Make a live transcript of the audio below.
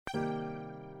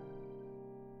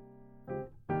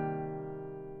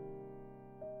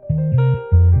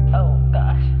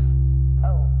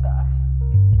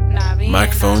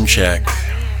Microphone check.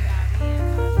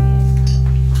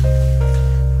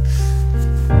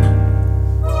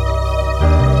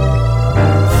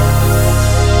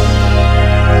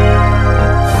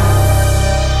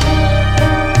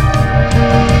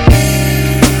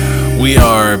 We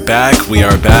are back.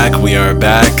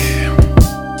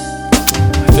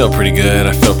 I feel pretty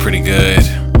good.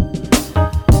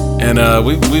 And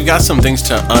we've got some things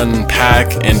to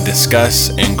unpack and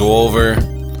discuss and go over.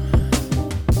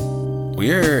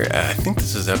 I think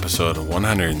this is episode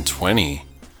 120.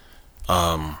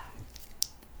 And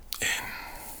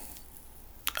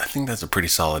I think that's a pretty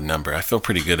solid number. I feel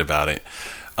pretty good about it.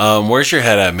 Where's your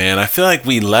head at, man? I feel like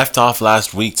we left off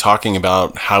last week talking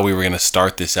about how we were going to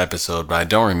start this episode, but I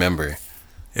don't remember.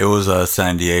 It was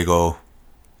San Diego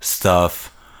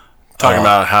stuff. Talking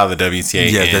about how the WTA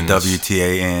ends. Yeah, the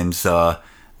WTA ends.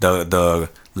 The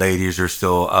ladies are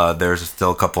still, there's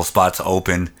still a couple spots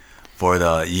open for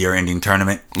the year-ending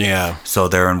tournament. Yeah. So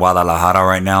they're in Guadalajara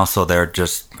right now, so they're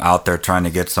just out there trying to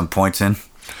get some points in.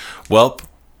 Well,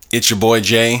 it's your boy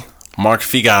Jay, Mark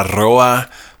Figueroa.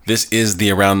 This is the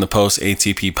Around the Post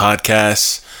ATP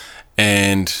podcast,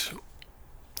 and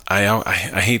I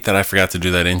hate that I forgot to do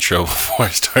that intro before I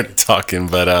started talking,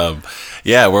 but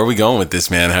yeah, where are we going with this,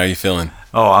 man? How are you feeling?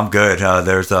 Oh, I'm good.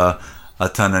 There's a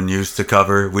ton of news to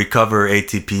cover. We cover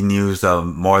ATP news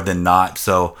more than not,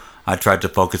 so I tried to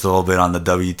focus a little bit on the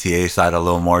WTA side a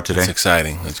little more today. That's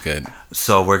exciting. That's good.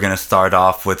 So we're going to start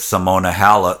off with Simona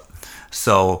Halep.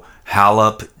 So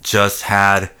Halep just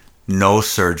had no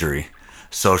surgery.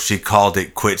 So she called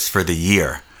it quits for the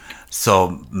year.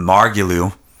 So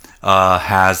Margulies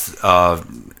has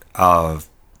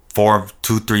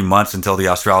 3 months until the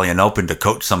Australian Open to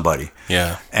coach somebody.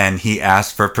 Yeah. And he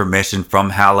asked for permission from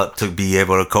Halep to be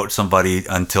able to coach somebody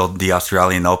until the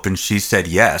Australian Open. She said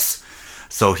yes.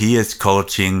 So he is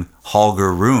coaching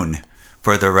Holger Rune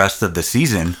for the rest of the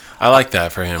season. I like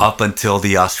that for him. Up until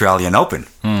the Australian Open.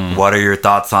 What are your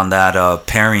thoughts on that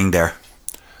pairing there?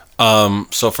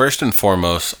 So first and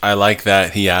foremost, I like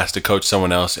that he asked to coach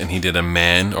someone else and he did a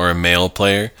man or a male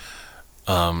player.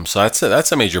 So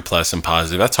that's a major plus and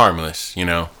positive. That's harmless, you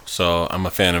know. So I'm a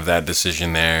fan of that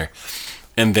decision there.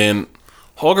 And then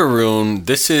Holger Rune,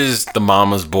 this is the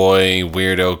mama's boy,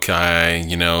 weirdo guy,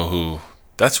 you know, who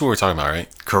that's who we're talking about, right?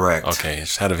 Correct. Okay,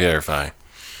 just had to verify.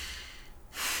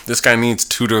 This guy needs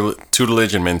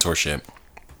tutelage and mentorship.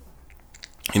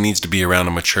 He needs to be around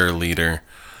a mature leader.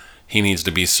 He needs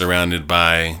to be surrounded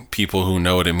by people who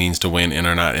know what it means to win and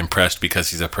are not impressed because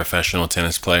he's a professional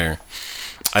tennis player.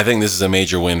 I think this is a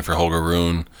major win for Holger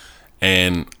Rune.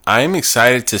 And I'm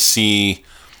excited to see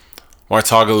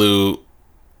Mouratoglou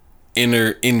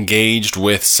engaged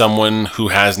with someone who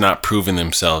has not proven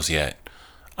themselves yet.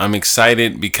 I'm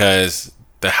excited because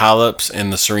the Haleps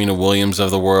and the Serena Williams of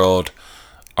the world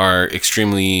are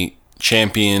extremely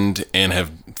championed and have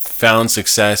found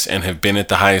success and have been at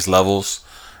the highest levels.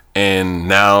 And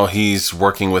now he's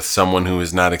working with someone who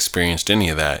has not experienced any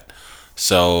of that.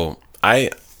 So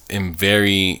I am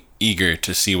very eager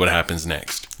to see what happens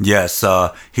next. Yes,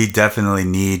 he definitely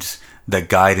needs the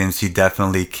guidance. He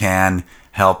definitely can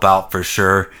help out for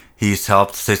sure. He's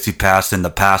helped Tsitsipas in the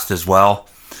past as well.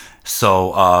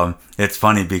 So it's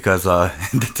funny because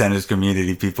in the tennis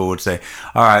community, people would say,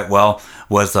 all right, well,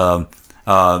 was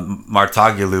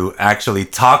Mouratoglou actually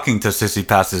talking to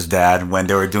Tsitsipas's dad when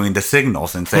they were doing the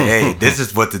signals and say, hey, this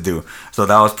is what to do. So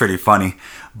that was pretty funny.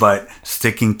 But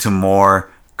sticking to more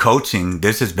coaching,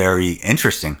 this is very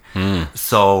interesting.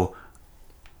 So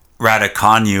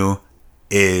Raducanu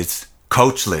is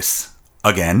coachless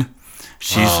again.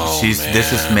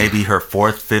 This is maybe her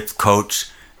 4th, 5th coach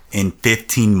in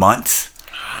 15 months.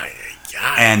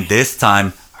 And this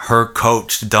time her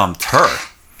coach dumped her.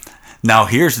 Now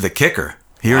here's the kicker.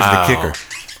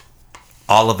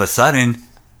 All of a sudden,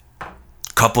 a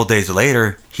couple days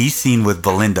later, he's seen with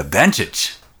Belinda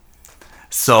Bencic.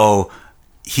 So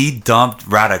he dumped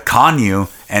Raducanu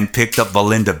and picked up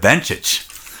Belinda Bencic.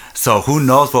 So who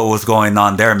knows what was going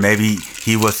on there? Maybe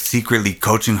he was secretly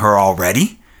coaching her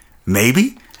already.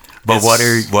 Maybe. But what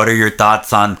are your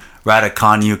thoughts on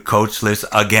Raducanu coachless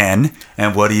again?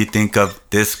 And what do you think of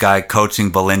this guy coaching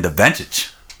Belinda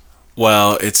Bencic?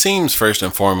 Well, it seems first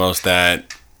and foremost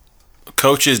that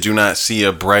coaches do not see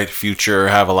a bright future or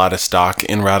have a lot of stock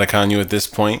in Raducanu at this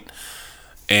point.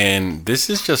 And this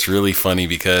is just really funny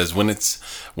because when it's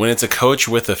a coach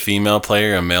with a female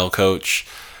player, a male coach,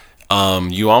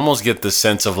 you almost get the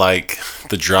sense of like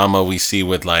the drama we see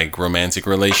with like romantic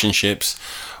relationships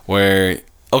where,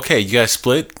 okay, you guys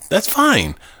split, that's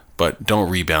fine. but don't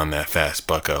rebound that fast,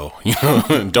 bucko. You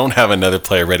know, don't have another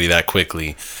player ready that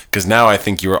quickly, because now I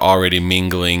think you were already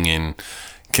mingling and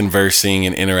conversing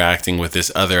and interacting with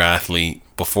this other athlete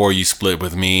before you split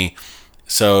with me.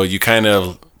 So you kind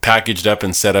of packaged up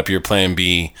and set up your plan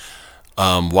B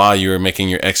while you were making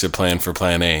your exit plan for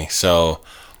plan A. So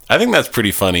I think that's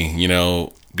pretty funny, you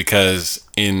know, because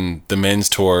in the men's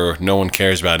tour, no one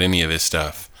cares about any of this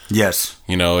stuff. Yes.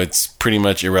 You know, it's pretty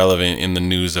much irrelevant in the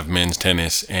news of men's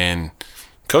tennis, and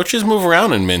coaches move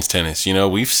around in men's tennis. You know,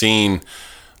 we've seen,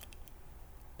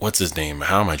 what's his name?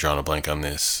 How am I drawing a blank on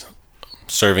this?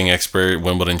 Serving expert,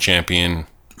 Wimbledon champion.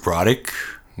 Roddick?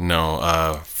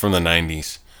 No, from the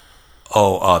 90s.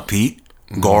 Oh, Pete?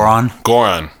 Goran?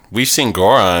 Goran. We've seen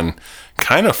Goran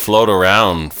kind of float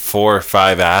around 4 or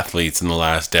 5 athletes in the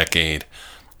last decade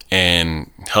and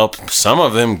help some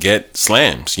of them get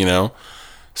slams, you know?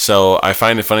 So I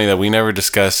find it funny that we never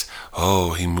discuss,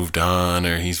 oh, he moved on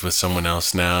or he's with someone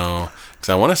else now. Because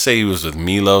I want to say he was with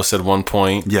Milos at one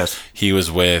point. Yes. He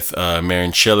was with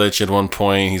Marin Cilic at one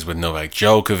point. He's with Novak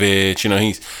Djokovic. You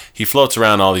know, he floats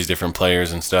around all these different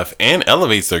players and stuff and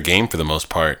elevates their game for the most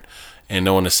part. And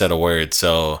no one has said a word.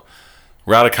 So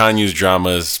Raducanu's drama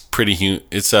is pretty,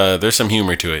 there's some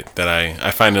humor to it that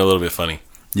I find it a little bit funny.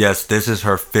 Yes, this is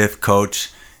her 5th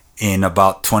coach in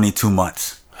about 22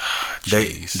 months.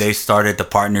 They started the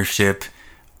partnership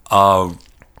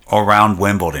around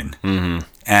Wimbledon,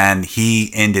 and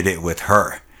he ended it with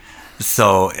her.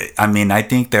 So, I mean, I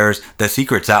think the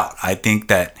secret's out. I think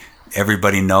that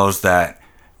everybody knows that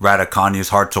Raducanu is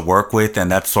hard to work with,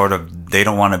 and that's sort of, they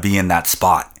don't want to be in that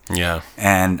spot. Yeah.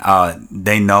 And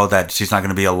they know that she's not going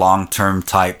to be a long-term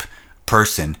type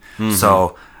person.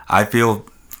 So I feel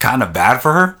kind of bad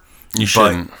for her. You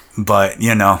shouldn't. But,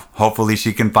 you know, hopefully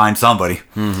she can find somebody.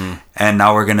 And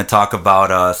now we're going to talk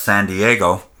about San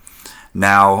Diego.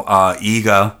 Now,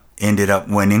 Iga ended up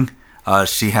winning.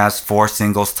 She has 4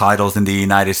 singles titles in the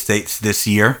United States this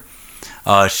year.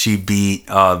 She beat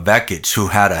Vekic, who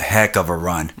had a heck of a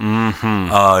run.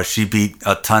 She beat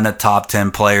a ton of top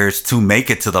 10 players to make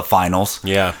it to the finals.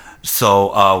 Yeah.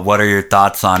 So what are your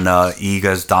thoughts on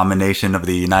Iga's domination of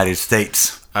the United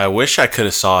States? I wish I could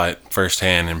have saw it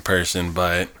firsthand in person,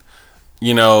 but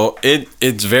you know,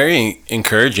 it's very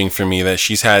encouraging for me that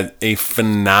she's had a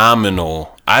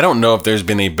phenomenal, I don't know if there's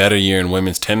been a better year in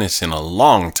women's tennis in a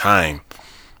long time.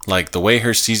 Like, the way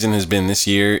her season has been this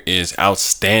year is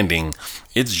outstanding.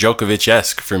 It's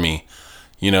Djokovic-esque for me.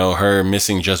 You know, her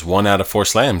missing just 1 out of 4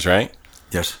 slams, right?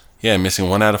 Yes. Yeah, missing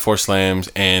 1 out of 4 slams,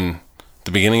 and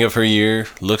the beginning of her year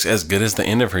looks as good as the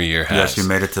end of her year has. Yes, she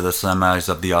made it to the semis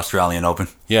of the Australian Open.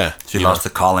 Yeah. She lost to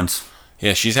Collins.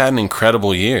 Yeah, she's had an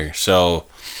incredible year. So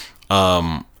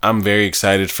I'm very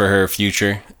excited for her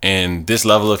future. And this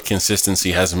level of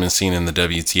consistency hasn't been seen in the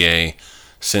WTA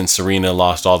since Serena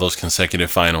lost all those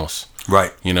consecutive finals.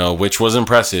 Right. You know, which was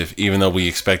impressive, even though we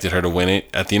expected her to win it.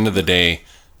 At the end of the day,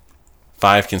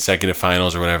 5 consecutive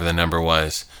finals or whatever the number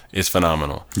was is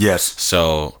phenomenal. Yes.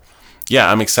 So,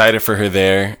 yeah, I'm excited for her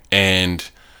there. And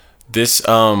this,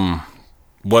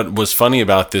 what was funny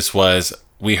about this was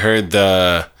we heard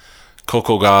the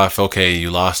Coco Gauff, okay,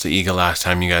 you lost to Iga last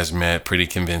time you guys met pretty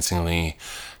convincingly.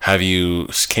 Have you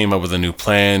came up with a new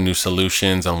plan, new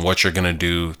solutions on what you're going to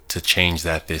do to change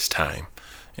that this time?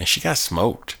 And she got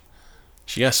smoked.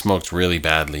 She got smoked really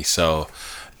badly. So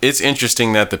it's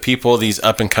interesting that the people, these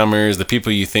up-and-comers, the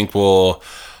people you think will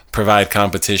provide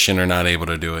competition are not able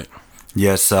to do it.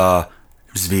 Yes,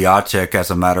 Swiatek,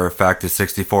 as a matter of fact, is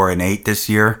 64-8 this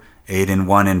year,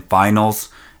 8-1 in finals,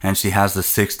 and she has the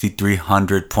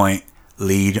 6,300-point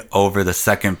lead over the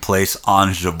second place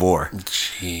Ons Jabeur.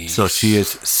 Jeez. So she is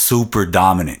super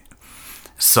dominant.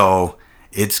 So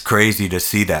it's crazy to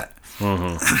see that.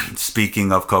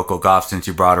 Speaking of Coco Gauff, since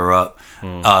you brought her up,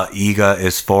 Iga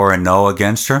is 4-0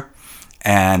 against her,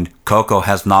 and Coco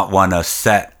has not won a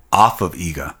set off of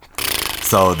Iga.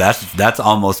 So that's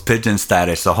almost pigeon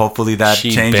status. So hopefully that she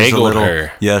changes a little.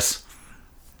 Her. Yes.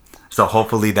 So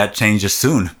hopefully that changes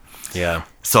soon. Yeah.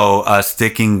 So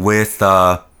sticking with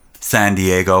San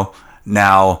Diego,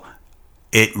 now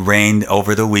it rained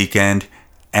over the weekend,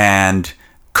 and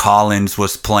Collins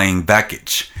was playing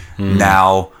Vekic.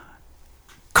 Now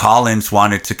Collins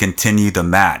wanted to continue the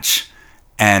match,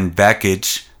 and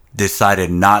Vekic decided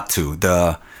not to.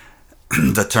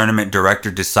 The tournament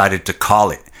director decided to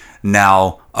call it.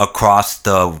 Now, across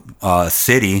the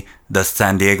city, the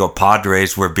San Diego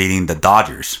Padres were beating the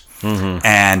Dodgers.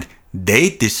 And they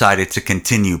decided to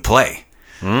continue play.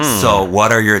 So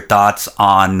what are your thoughts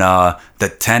on the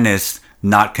tennis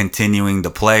not continuing the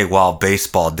play while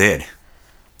baseball did?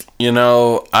 You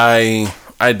know, I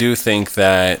do think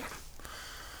that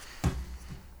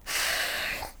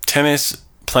tennis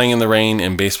playing in the rain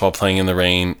and baseball playing in the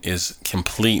rain is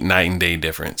complete night and day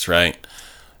difference, right?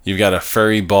 You've got a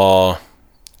furry ball.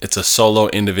 It's a solo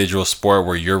individual sport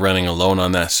where you're running alone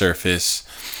on that surface.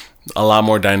 A lot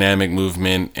more dynamic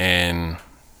movement and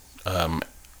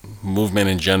movement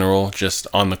in general, just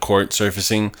on the court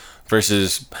surfacing,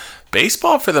 versus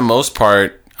baseball. For the most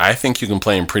part, I think you can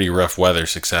play in pretty rough weather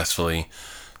successfully.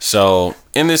 So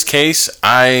in this case,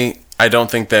 I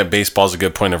don't think that baseball is a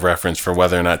good point of reference for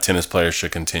whether or not tennis players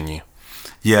should continue.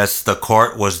 Yes, the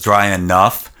court was dry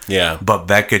enough. Yeah. But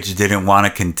Vekic didn't want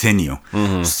to continue.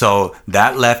 Mm-hmm. So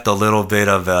that left a little bit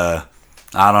of a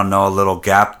little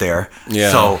gap there.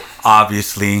 Yeah. So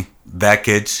obviously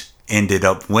Vekic ended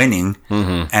up winning.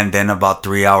 Mm-hmm. And then about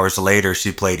 3 hours later,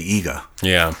 she played Iga.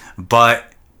 Yeah.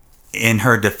 But in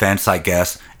her defense, I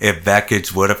guess, if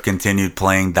Vekic would have continued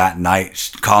playing that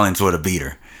night, Collins would have beat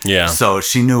her. Yeah. So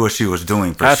she knew what she was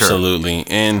doing for Absolutely.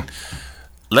 sure. And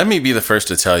let me be the first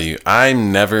to tell you,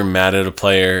 I'm never mad at a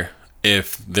player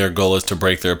if their goal is to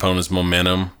break their opponent's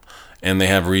momentum and they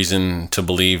have reason to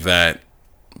believe that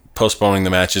postponing the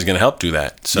match is going to help do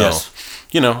that. So, yes.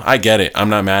 I get it. I'm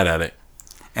not mad at it.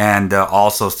 And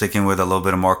also sticking with a little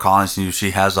bit of more Collins news,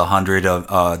 she has 100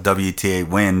 WTA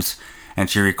wins, and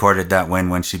she recorded that win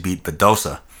when she beat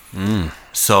Badosa.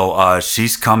 So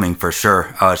she's coming for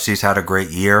sure. She's had a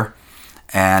great year,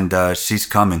 and she's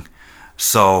coming.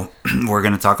 So we're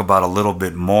going to talk about a little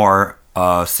bit more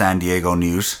San Diego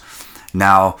news.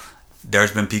 Now,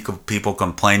 there's been people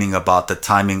complaining about the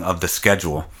timing of the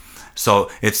schedule.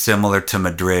 So it's similar to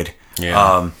Madrid.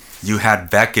 Yeah. You had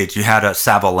Vekic, you had a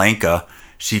Sabalenka.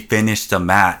 She finished the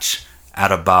match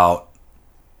at about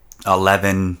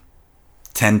 10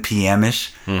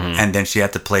 p.m.-ish. Mm-hmm. And then she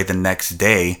had to play the next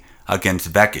day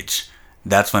against Vekic.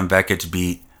 That's when Vekic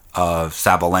beat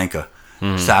Sabalenka.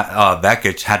 Mm-hmm.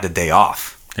 Vekic had the day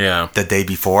off. Yeah. The day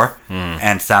before.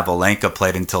 And Sabalenka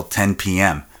played until 10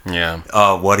 p.m. Yeah.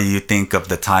 What do you think of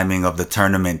the timing of the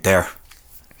tournament there?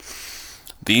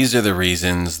 These are the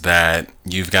reasons that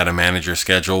you've got to manage your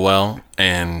schedule well,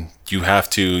 and you have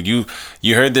to.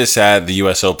 You heard this at the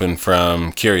U.S. Open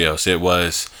from Kyrgios. It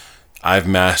was, I've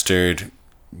mastered.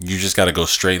 You just got to go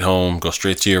straight home, go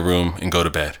straight to your room, and go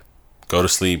to bed. Go to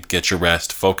sleep, get your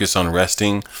rest. Focus on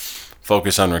resting.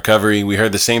 Focus on recovery. We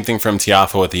heard the same thing from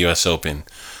Tiafoe at the U.S. Open.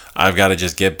 I've got to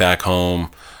just get back home,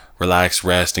 relax,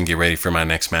 rest, and get ready for my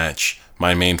next match.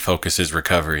 My main focus is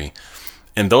recovery.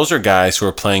 And those are guys who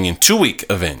are playing in 2-week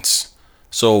events.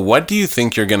 So what do you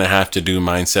think you're going to have to do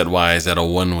mindset-wise at a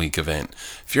 1-week event?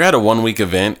 If you're at a 1-week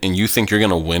event and you think you're going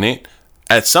to win it,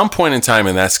 at some point in time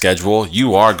in that schedule,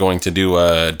 you are going to do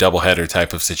a doubleheader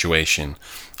type of situation.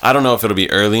 I don't know if it'll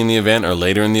be early in the event or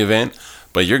later in the event,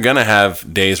 but you're going to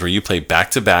have days where you play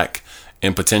back-to-back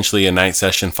and potentially a night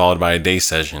session followed by a day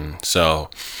session. So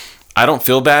I don't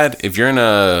feel bad. If you're in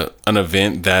an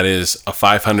event that is a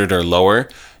 500 or lower,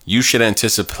 you should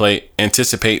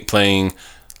anticipate playing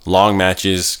long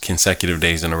matches consecutive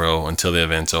days in a row until the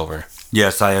event's over.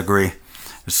 Yes, I agree.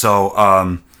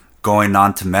 So going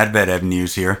on to Medvedev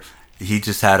news here, he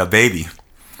just had a baby.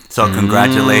 So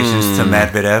congratulations to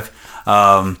Medvedev.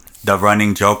 The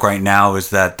running joke right now is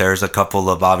that there's a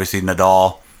couple of, obviously,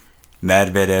 Nadal,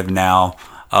 Medvedev now.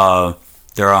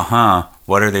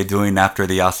 What are they doing after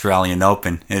the Australian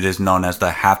Open? It is known as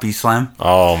the Happy Slam.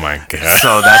 Oh, my God.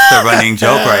 So that's the running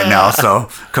joke right now. So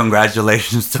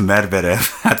congratulations to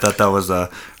Medvedev. I thought that was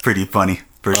pretty funny,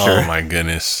 for sure. Oh, my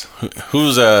goodness.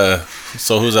 Who's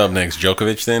up next?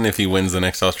 Djokovic, then, if he wins the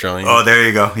next Australian? Oh, there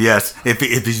you go. Yes. If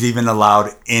he's even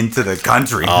allowed into the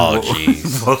country. Oh,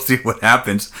 jeez. We'll see what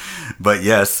happens. But,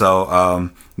 yes,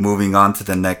 so moving on to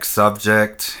the next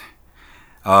subject.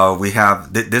 We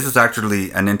have, this is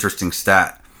actually an interesting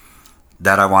stat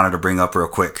that I wanted to bring up real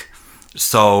quick.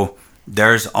 So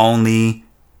there's only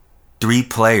 2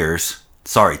 players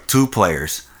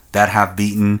that have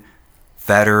beaten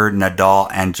Federer,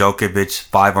 Nadal, and Djokovic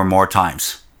 5 or more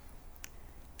times.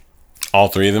 All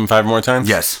 3 of them 5 more times?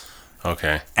 Yes.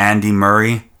 Okay. Andy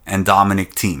Murray and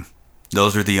Dominic Thiem.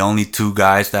 Those are the only 2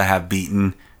 guys that have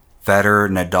beaten Federer,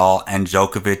 Nadal, and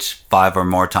Djokovic 5 or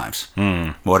more times.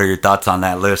 What are your thoughts on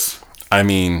that list? I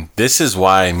mean, this is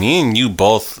why me and you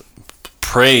both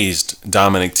praised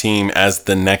Dominic Thiem as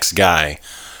the next guy.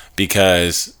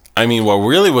 Because, I mean, what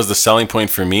really was the selling point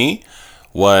for me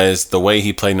was the way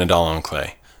he played Nadal on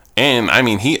clay. And, I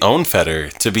mean, he owned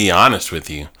Federer, to be honest with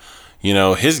you. You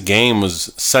know, his game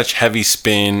was such heavy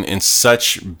spin and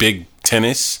such big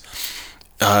tennis.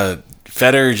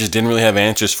 Federer just didn't really have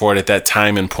answers for it at that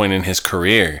time and point in his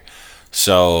career.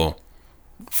 So,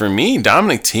 for me,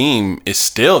 Dominic Thiem is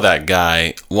still that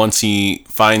guy once he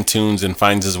fine-tunes and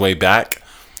finds his way back.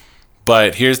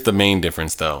 But here's the main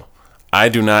difference, though. I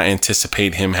do not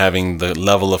anticipate him having the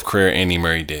level of career Andy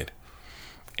Murray did.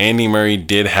 Andy Murray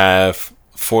did have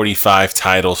 45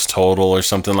 titles total or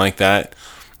something like that.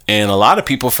 And a lot of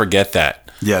people forget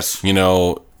that. Yes. You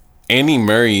know, Andy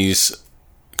Murray's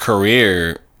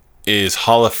career is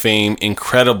Hall of Fame,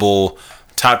 incredible,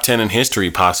 top 10 in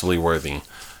history, possibly worthy.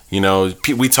 You know,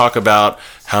 we talk about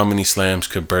how many slams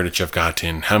could Berdych have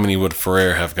gotten, how many would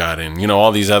Ferrer have gotten, you know,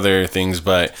 all these other things.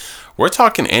 But we're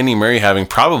talking Andy Murray having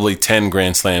probably 10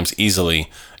 Grand Slams easily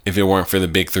if it weren't for the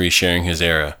big three sharing his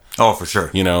era. Oh, for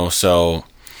sure. You know, so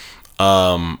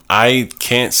I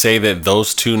can't say that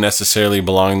those two necessarily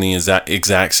belong in the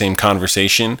exact same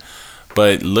conversation.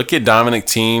 But look at Dominic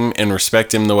Thiem and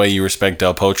respect him the way you respect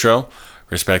Del Potro.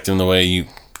 Respect him the way you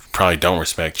probably don't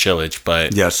respect Chilich.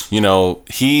 But, yes, you know,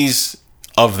 he's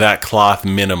of that cloth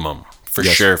minimum for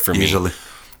sure for me. Easily.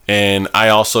 And I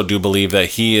also do believe that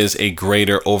he is a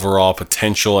greater overall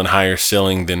potential and higher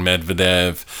ceiling than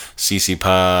Medvedev,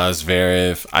 Tsitsipas,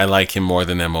 Zverev. I like him more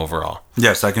than them overall.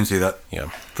 Yes, I can see that. Yeah.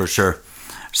 For sure.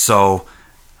 So,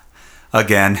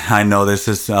 again, I know this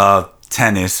is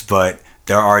tennis, but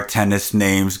there are tennis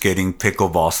names getting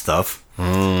pickleball stuff.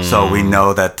 So we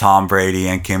know that Tom Brady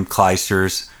and Kim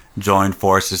Clijsters joined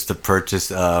forces to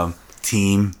purchase a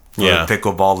team for the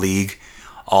pickleball league.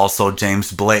 Also,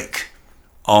 James Blake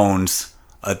owns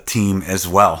a team as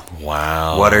well.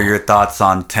 Wow. What are your thoughts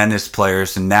on tennis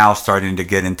players now starting to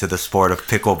get into the sport of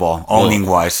pickleball, owning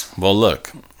wise? Well,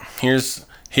 look, here's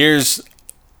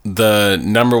the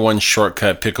number one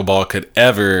shortcut pickleball could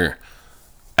ever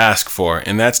ask for,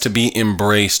 and that's to be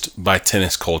embraced by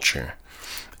tennis culture.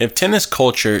 If tennis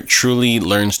culture truly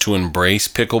learns to embrace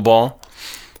pickleball,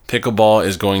 pickleball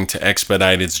is going to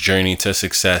expedite its journey to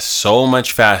success so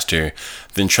much faster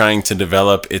than trying to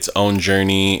develop its own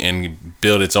journey and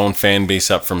build its own fan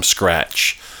base up from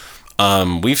scratch.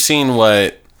 We've seen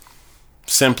what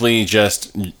simply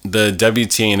just the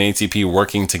WTA and ATP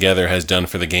working together has done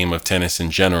for the game of tennis in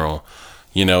general.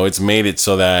 You know, it's made it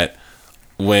so that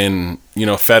when, you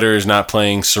know, Federer's not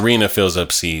playing, Serena fills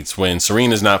up seats. When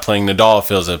Serena's not playing, Nadal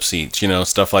fills up seats, you know,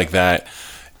 stuff like that.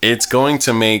 It's going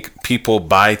to make people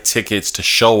buy tickets to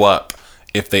show up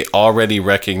if they already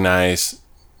recognize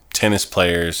tennis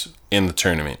players in the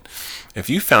tournament. If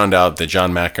you found out that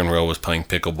John McEnroe was playing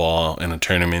pickleball in a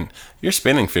tournament, you're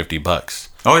spending $50.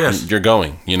 Oh, yes. You're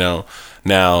going, you know.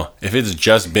 Now, if it's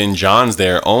just Ben Johns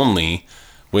there only,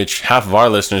 which half of our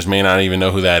listeners may not even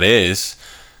know who that is,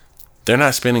 they're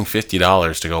not spending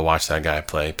 $50 to go watch that guy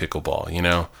play pickleball, you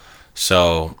know?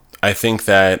 So I think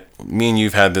that me and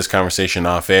you've had this conversation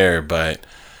off air, but,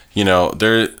 you know,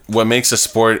 what makes a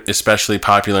sport especially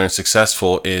popular and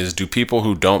successful is, do people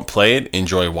who don't play it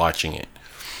enjoy watching it?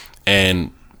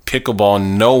 And pickleball,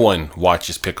 no one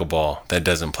watches pickleball that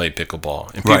doesn't play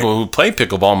pickleball. And people who play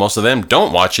pickleball, most of them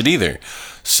don't watch it either.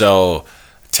 So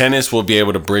tennis will be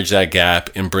able to bridge that gap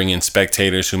and bring in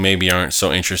spectators who maybe aren't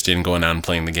so interested in going out and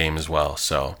playing the game as well.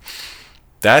 So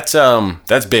that's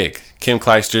big. Kim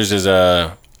Clijsters is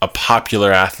a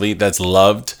popular athlete that's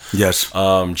loved. Yes.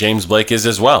 James Blake is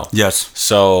as well. Yes.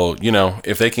 So, you know,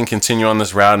 if they can continue on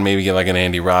this route and maybe get like an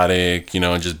Andy Roddick, you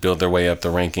know, and just build their way up the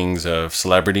rankings of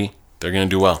celebrity, they're going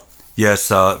to do well.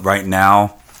 Yes. Right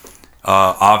now,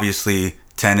 obviously,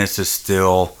 tennis is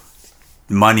still,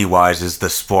 money-wise, is the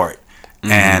sport.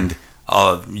 Mm-hmm.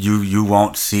 And you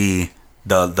won't see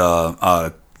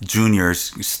the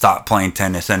juniors stop playing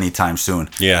tennis anytime soon.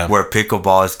 Yeah. Where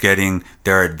pickleball is getting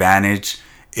their advantage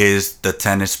is the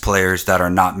tennis players that are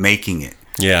not making it.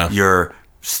 Yeah. Your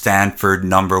Stanford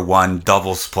 #1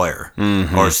 doubles player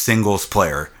or singles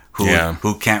player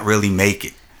who can't really make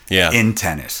it in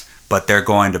tennis, but they're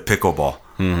going to pickleball.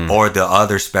 Or the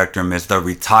other spectrum is the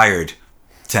retired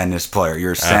tennis player,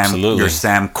 your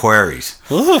Sam Querreys.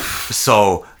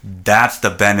 So that's the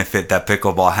benefit that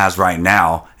pickleball has right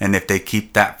now, and if they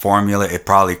keep that formula, it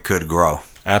probably could grow.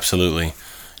 Absolutely.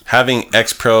 Having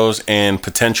ex-pros and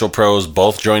potential pros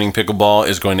both joining pickleball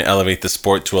is going to elevate the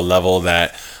sport to a level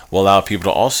that will allow people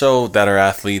to also, that are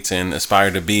athletes and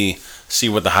aspire to be, see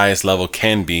what the highest level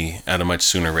can be at a much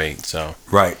sooner rate. So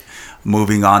right.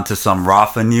 Moving on to some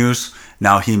Rafa news.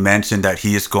 Now, he mentioned that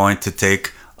he is going to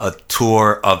take a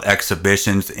tour of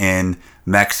exhibitions in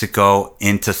Mexico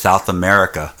into South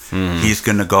America. He's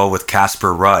going to go with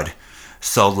Casper Ruud.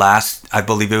 So I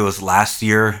believe it was last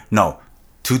year,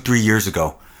 2-3 years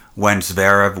ago, when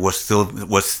Zverev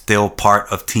was still part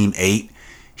of Team 8,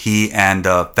 he and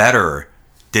Federer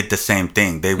did the same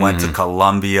thing. They went to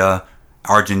Colombia,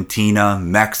 Argentina,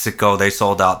 Mexico. They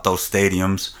sold out those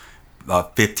stadiums.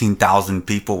 15,000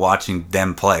 people watching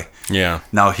them play. Yeah.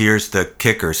 Now here's the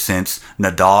kicker: since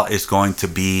Nadal is going to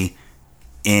be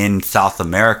in South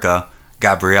America,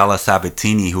 Gabriela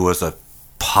Sabatini, who was a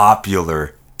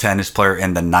popular tennis player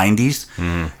in the 90s,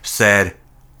 said,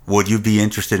 "Would you be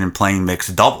interested in playing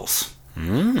mixed doubles?"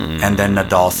 And then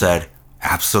Nadal said,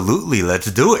 "Absolutely,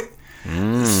 let's do it."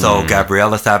 So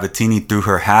Gabriela Sabatini threw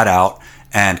her hat out,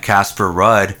 and Casper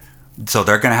Ruud. So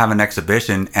they're going to have an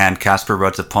exhibition, and Casper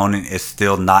Ruud's opponent is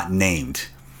still not named.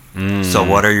 So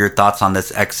what are your thoughts on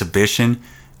this exhibition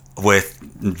with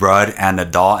Ruud and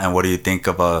Nadal, and what do you think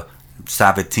of a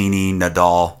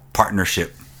Sabatini-Nadal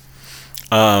partnership?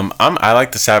 I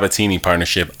like the Sabatini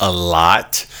partnership a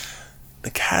lot. The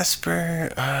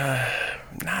Casper,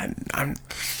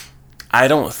 I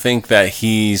don't think that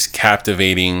he's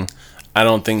captivating. I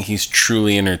don't think he's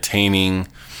truly entertaining.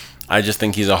 I just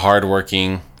think he's a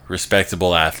hardworking,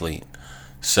 respectable athlete.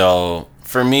 So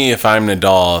for me, if I'm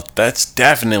Nadal, that's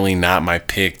definitely not my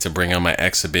pick to bring on my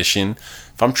exhibition.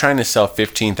 If I'm trying to sell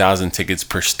 15,000 tickets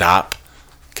per stop,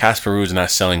 Casper Ruud's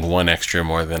not selling one extra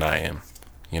more than I am.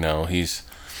 He's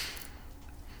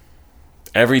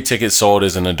every ticket sold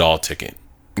is a Nadal ticket.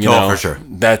 For sure.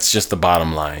 That's just the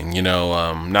bottom line.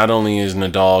 Not only is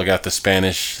Nadal got the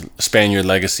Spaniard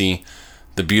legacy,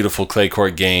 the beautiful clay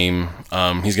court game,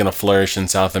 he's going to flourish in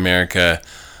South America.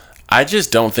 I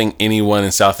just don't think anyone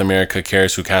in South America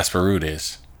cares who Casper Ruud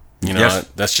is. Yes.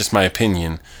 That's just my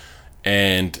opinion.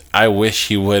 And I wish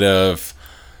he would have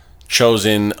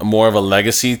chosen more of a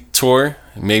legacy tour,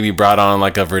 maybe brought on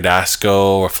like a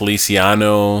Verdasco or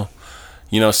Feliciano.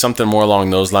 Something more along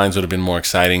those lines would have been more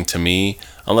exciting to me,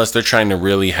 unless they're trying to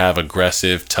really have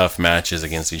aggressive, tough matches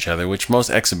against each other, which most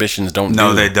exhibitions don't do.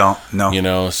 No, they don't.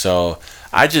 No. So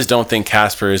I just don't think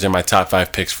Casper is in my top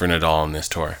 5 picks for Nadal on this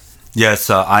tour. Yes,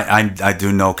 I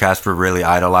do know Casper really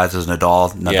idolizes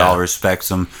Nadal. Nadal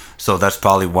respects him, so that's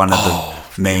probably one of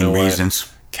the main reasons.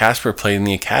 Casper played in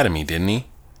the academy, didn't he?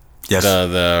 Yes.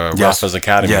 The Rafa's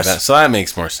academy. Yes. So that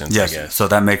makes more sense, yes. I guess. So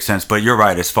that makes sense. But you're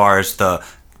right, as far as the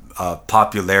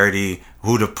popularity,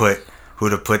 who to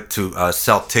put to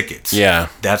sell tickets. Yeah.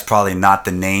 That's probably not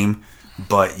the name,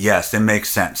 but yes, it makes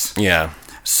sense. Yeah.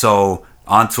 So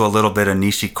on to a little bit of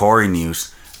Nishikori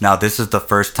news. Now, this is the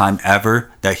first time ever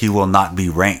that he will not be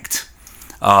ranked.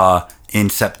 In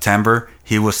September,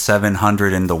 he was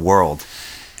 700 in the world.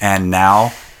 And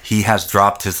now he has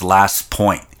dropped his last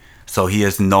point. So he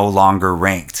is no longer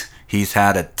ranked. He's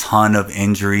had a ton of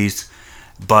injuries,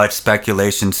 but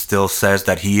speculation still says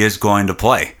that he is going to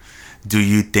play. Do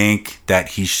you think that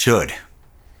he should?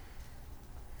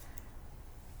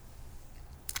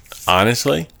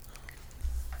 Honestly,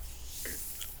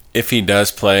 if he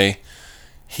does play,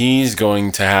 he's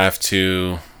going to have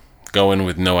to go in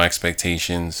with no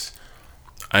expectations.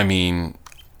 I mean,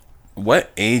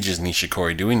 what age is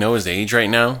Nishikori? Do we know his age right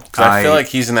now? Because I feel like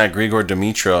he's in that Grigor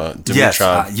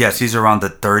Dimitrov. Yes, he's around the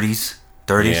 30s.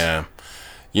 Yeah.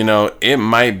 It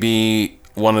might be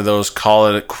one of those call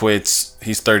it quits.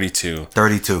 He's 32.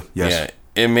 32, yes.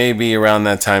 Yeah, it may be around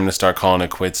that time to start calling it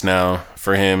quits now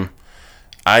for him.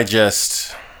 I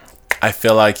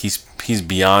feel like he's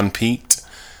beyond peaked.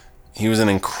 He was an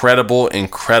incredible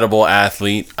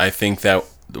athlete. I think that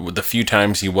the few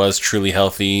times he was truly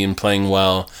healthy and playing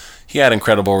well, he had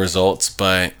incredible results,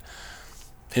 but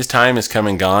his time is come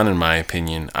and gone, in my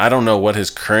opinion. I don't know what his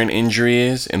current injury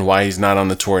is and why he's not on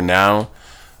the tour now,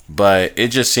 but it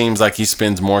just seems like he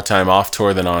spends more time off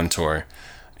tour than on tour,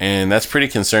 and that's pretty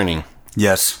concerning.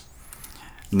 Yes.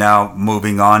 Now,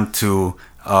 moving on to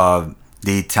the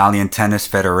Italian Tennis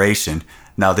Federation.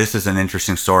 Now, this is an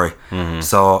interesting story. Mm-hmm.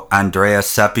 So, Andrea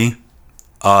Seppi,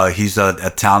 he's an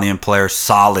Italian player,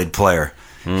 solid player.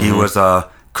 Mm-hmm. He was a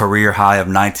career high of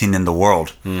 19 in the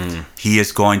world. Mm-hmm. He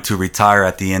is going to retire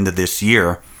at the end of this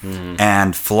year. Mm-hmm.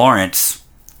 And Florence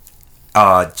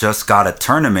just got a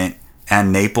tournament,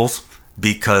 and Naples,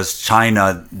 because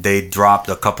China, they dropped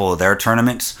a couple of their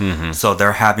tournaments. Mm-hmm. So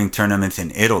they're having tournaments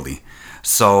in Italy.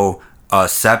 So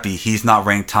Seppi, he's not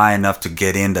ranked high enough to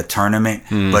get in the tournament,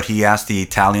 but he asked the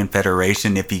Italian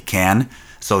Federation if he can,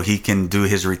 so he can do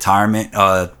his retirement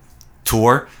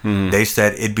tour. They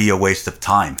said it'd be a waste of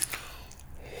time.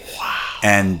 Wow.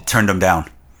 And turned him down.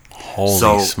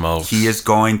 Holy smokes. He is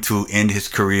going to end his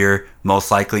career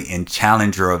most likely in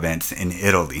challenger events in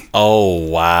Italy. Oh,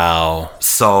 wow.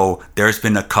 So there's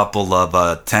been a couple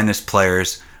of tennis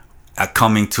players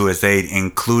coming to his aid,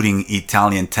 including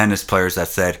Italian tennis players that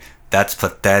said, that's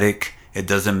pathetic. It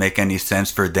doesn't make any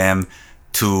sense for them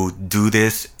to do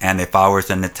this. And if I was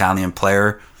an Italian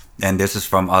player, and this is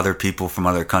from other people from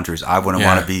other countries. I wouldn't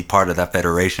Yeah. want to be part of that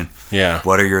federation. Yeah.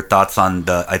 What are your thoughts on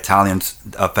the Italian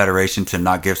federation to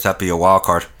not give Seppi a wild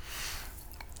card?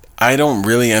 I don't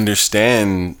really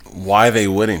understand why they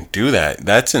wouldn't do that.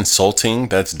 That's insulting.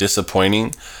 That's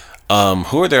disappointing.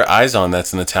 Who are their eyes on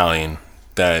that's an Italian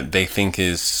that they think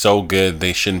is so good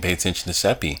they shouldn't pay attention to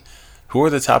Seppi? Who are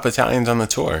the top Italians on the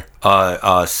tour?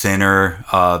 Sinner,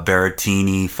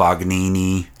 Berrettini,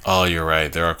 Fognini. Oh, you're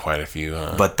right. There are quite a few.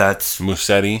 But that's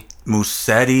Musetti.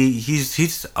 Musetti.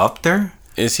 He's up there.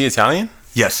 Is he Italian?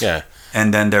 Yes. Yeah.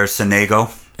 And then there's Sonego.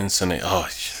 And oh,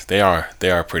 they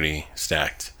are pretty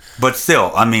stacked. But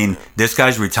still, I mean, this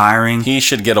guy's retiring. He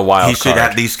should get a wild card. He should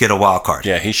at least get a wild card.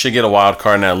 Yeah, he should get a wild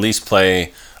card and at least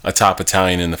play a top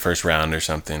Italian in the first round or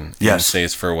something. Yes. And say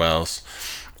his farewells.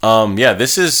 Yeah,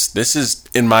 this is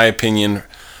in my opinion,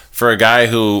 for a guy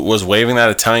who was waving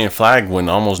that Italian flag when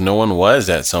almost no one was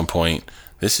at some point.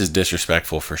 This is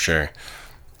disrespectful for sure.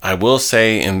 I will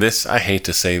say, in this, I hate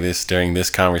to say this during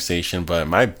this conversation, but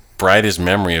my brightest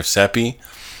memory of Seppi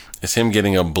is him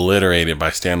getting obliterated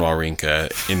by Stan Wawrinka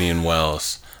at Indian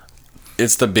Wells.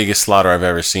 It's the biggest slaughter I've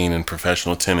ever seen in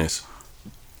professional tennis,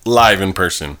 live in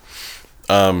person.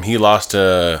 He lost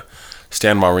to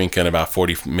Stan Wawrinka in about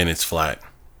 40 minutes flat.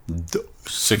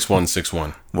 6-1,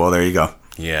 6-1. Well, there you go.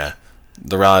 Yeah.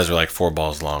 The rallies were like 4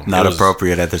 balls long. Not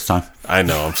appropriate at this time. I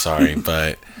know, I'm sorry,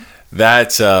 but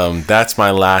that's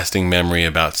my lasting memory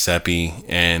about Seppi.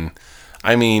 And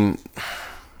I mean,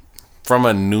 from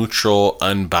a neutral,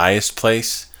 unbiased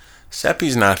place,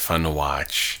 Seppi's not fun to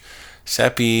watch.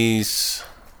 Seppi's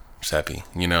Seppi,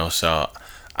 so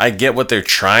I get what they're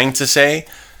trying to say,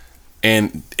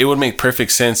 and it would make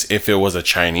perfect sense if it was a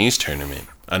Chinese tournament,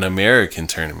 an American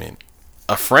tournament,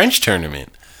 a French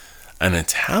tournament, an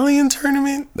Italian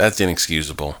tournament. That's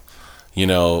inexcusable.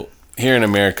 Here in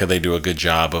America, they do a good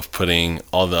job of putting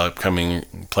all the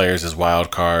upcoming players as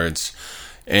wild cards.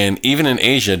 And even in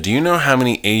Asia, do you know how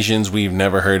many Asians we've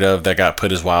never heard of that got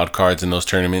put as wild cards in those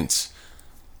tournaments?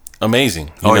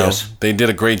 Amazing. Yes. They did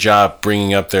a great job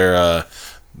bringing up their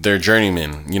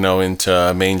journeymen, into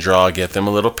a main draw, get them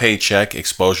a little paycheck,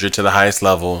 exposure to the highest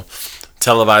level,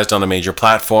 televised on a major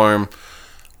platform.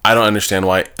 I don't understand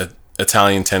why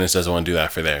Italian tennis doesn't want to do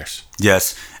that for theirs.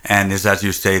 Yes, and it's as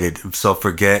you stated. So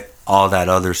forget all that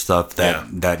other stuff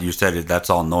that you said. That's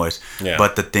all noise. Yeah.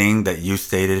 But the thing that you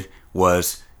stated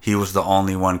was he was the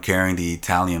only one carrying the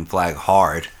Italian flag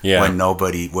hard when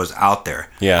nobody was out there.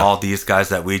 Yeah. All these guys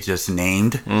that we just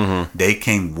named, they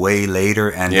came way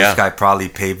later, and this guy probably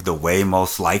paved the way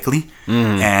most likely.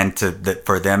 And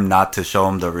for them not to show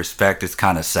him the respect is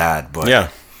kind of sad.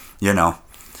 But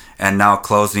And now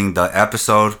closing the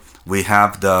episode, we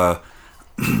have the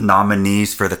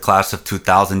nominees for the class of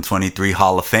 2023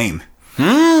 Hall of Fame.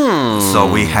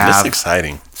 So we have that's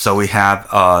exciting. So we have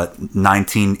a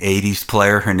 1980s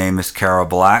player. Her name is Cara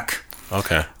Black.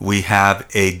 Okay. We have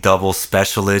a double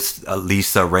specialist,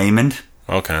 Lisa Raymond.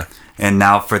 Okay. And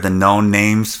now for the known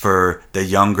names for the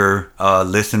younger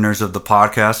listeners of the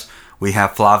podcast, we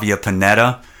have Flavia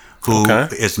Pennetta, who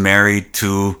is married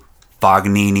to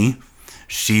Fognini.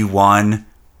 She won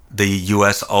the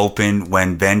U.S. Open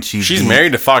when Benchi. She's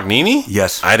married to Fognini?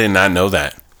 Yes. I did not know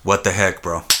that. What the heck,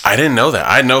 bro? I didn't know that.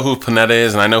 I know who Pennetta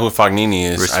is, and I know who Fognini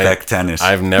is. Respect tennis.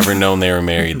 I've never known they were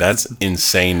married. That's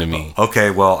insane to me. Okay,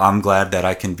 well, I'm glad that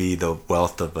I can be the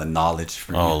wealth of knowledge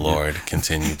for you. Oh, Lord.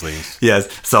 Continue, please. Yes.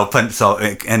 So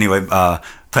anyway,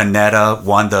 Pennetta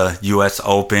won the U.S.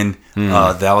 Open.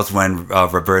 That was when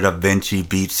Roberta Vinci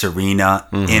beat Serena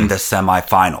in the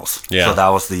semifinals. Yeah. So that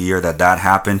was the year that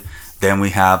happened. Then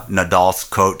we have Nadal's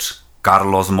coach,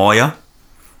 Carlos Moya.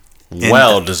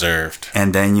 Well deserved.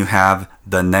 And then you have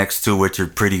the next two, which are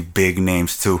pretty big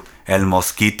names too. El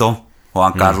Mosquito,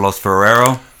 Juan Carlos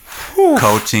Ferrero,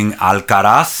 coaching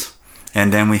Alcaraz.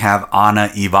 And then we have Ana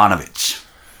Ivanovic.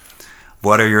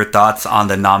 What are your thoughts on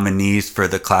the nominees for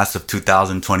the class of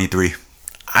 2023?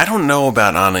 I don't know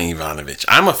about Ana Ivanovic.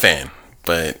 I'm a fan,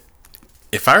 but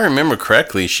if I remember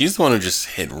correctly, she's the one who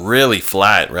just hit really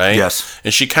flat, right? Yes.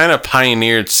 And she kind of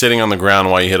pioneered sitting on the ground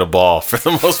while you hit a ball for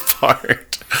the most part.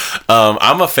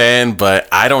 I'm a fan, but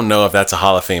I don't know if that's a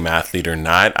Hall of Fame athlete or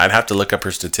not. I'd have to look up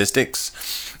her statistics.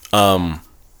 But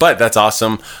that's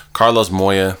awesome. Carlos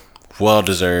Moya,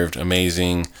 well-deserved,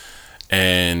 amazing.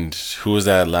 And who was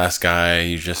that last guy?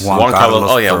 You just Juan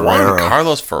Carlos Ferrero. Juan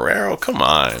Carlos Ferrero. Come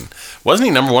on, wasn't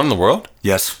he number 1 in the world?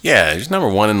 Yes. Yeah, he's number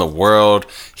 1 in the world.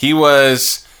 He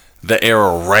was the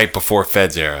era right before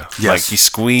Fed's era. Yes. Like he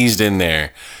squeezed in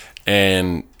there,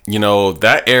 and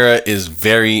that era is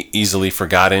very easily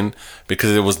forgotten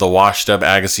because it was the washed up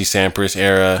Agassi Sampras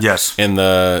era. Yes. And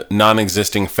the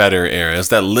non-existing Federer era. It was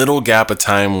that little gap of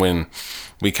time when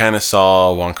we kind of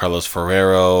saw Juan Carlos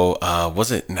Ferrero.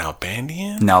 Was it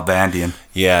Nalbandian? Nalbandian.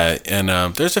 Yeah. And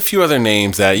there's a few other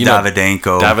names that,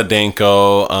 Davydenko.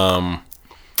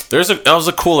 That was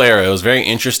a cool era. It was very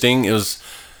interesting. It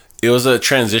was a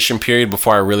transition period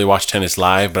before I really watched tennis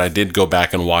live, but I did go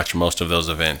back and watch most of those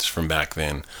events from back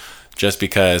then, just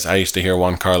because I used to hear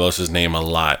Juan Carlos's name a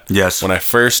lot. Yes. When I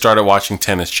first started watching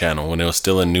Tennis Channel, when it was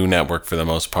still a new network for the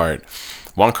most part,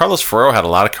 Juan Carlos Ferrero had a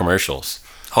lot of commercials.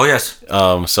 Oh, yes.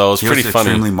 So it was pretty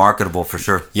funny. Extremely marketable for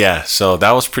sure. Yeah, so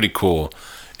that was pretty cool.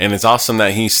 And it's awesome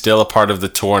that he's still a part of the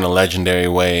tour in a legendary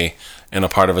way and a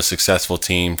part of a successful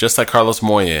team, just like Carlos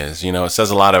Moya is. It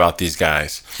says a lot about these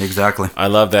guys. Exactly. I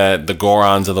love that the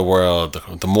Gorons of the world,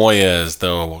 the Moyas,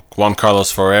 the Juan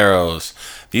Carlos Ferreros,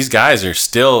 these guys are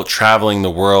still traveling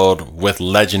the world with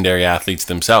legendary athletes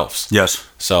themselves. Yes.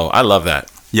 So I love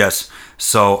that. Yes.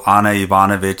 So Ana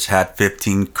Ivanovic had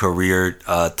 15 career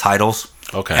titles.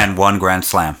 Okay. And 1 Grand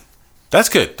Slam. That's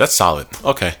good. That's solid.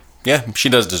 Okay. Yeah, she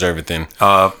does deserve it then.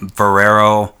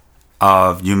 Ferrero,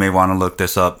 you may want to look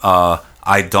this up.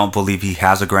 I don't believe he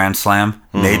has a Grand Slam.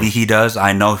 Mm-hmm. Maybe he does.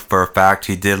 I know for a fact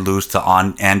he did lose to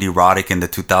Andy Roddick in the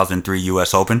 2003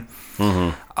 U.S. Open.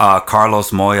 Mm-hmm.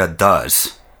 Carlos Moya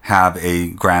does have a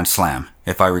Grand Slam,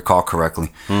 if I recall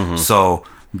correctly. Mm-hmm. So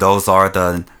those are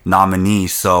the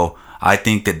nominees. So I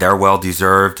think that they're well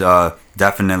deserved.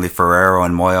 Definitely Ferrero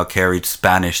and Moya carried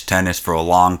Spanish tennis for a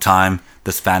long time.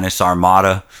 The Spanish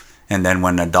Armada. And then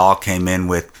when Nadal came in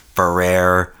with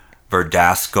Ferrer,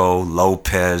 Verdasco,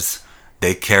 Lopez,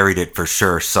 they carried it for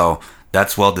sure. So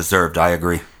that's well deserved. I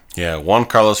agree. Yeah, Juan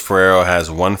Carlos Ferrero has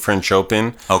 1 French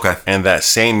Open. Okay. And that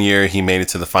same year, he made it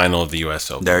to the final of the U.S.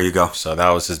 Open. There you go. So that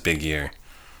was his big year.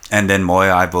 And then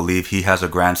Moya, I believe he has a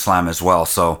Grand Slam as well.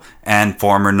 So, and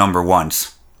former number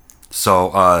ones.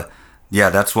 So, yeah,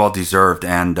 that's well deserved.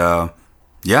 And,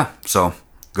 yeah, so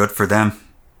good for them.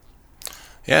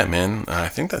 Yeah, man. I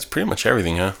think that's pretty much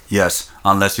everything, huh? Yes,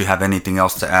 unless you have anything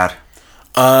else to add.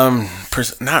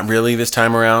 Not really this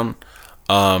time around.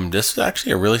 This is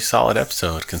actually a really solid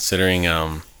episode, considering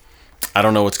I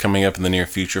don't know what's coming up in the near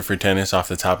future for tennis off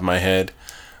the top of my head,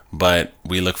 but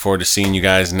we look forward to seeing you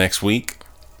guys next week.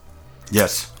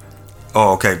 Yes.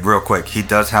 Oh, okay, real quick. He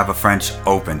does have a French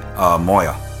Open,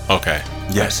 Moya. Okay.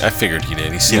 Yes. I figured he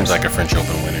did. He seems like a French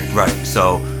Open winner. Right.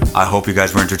 So I hope you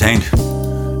guys were entertained.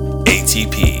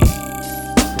 ATP.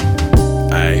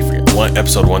 I forget.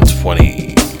 Episode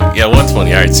 120. Yeah,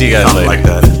 120. All right. See you guys Something later.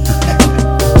 like that.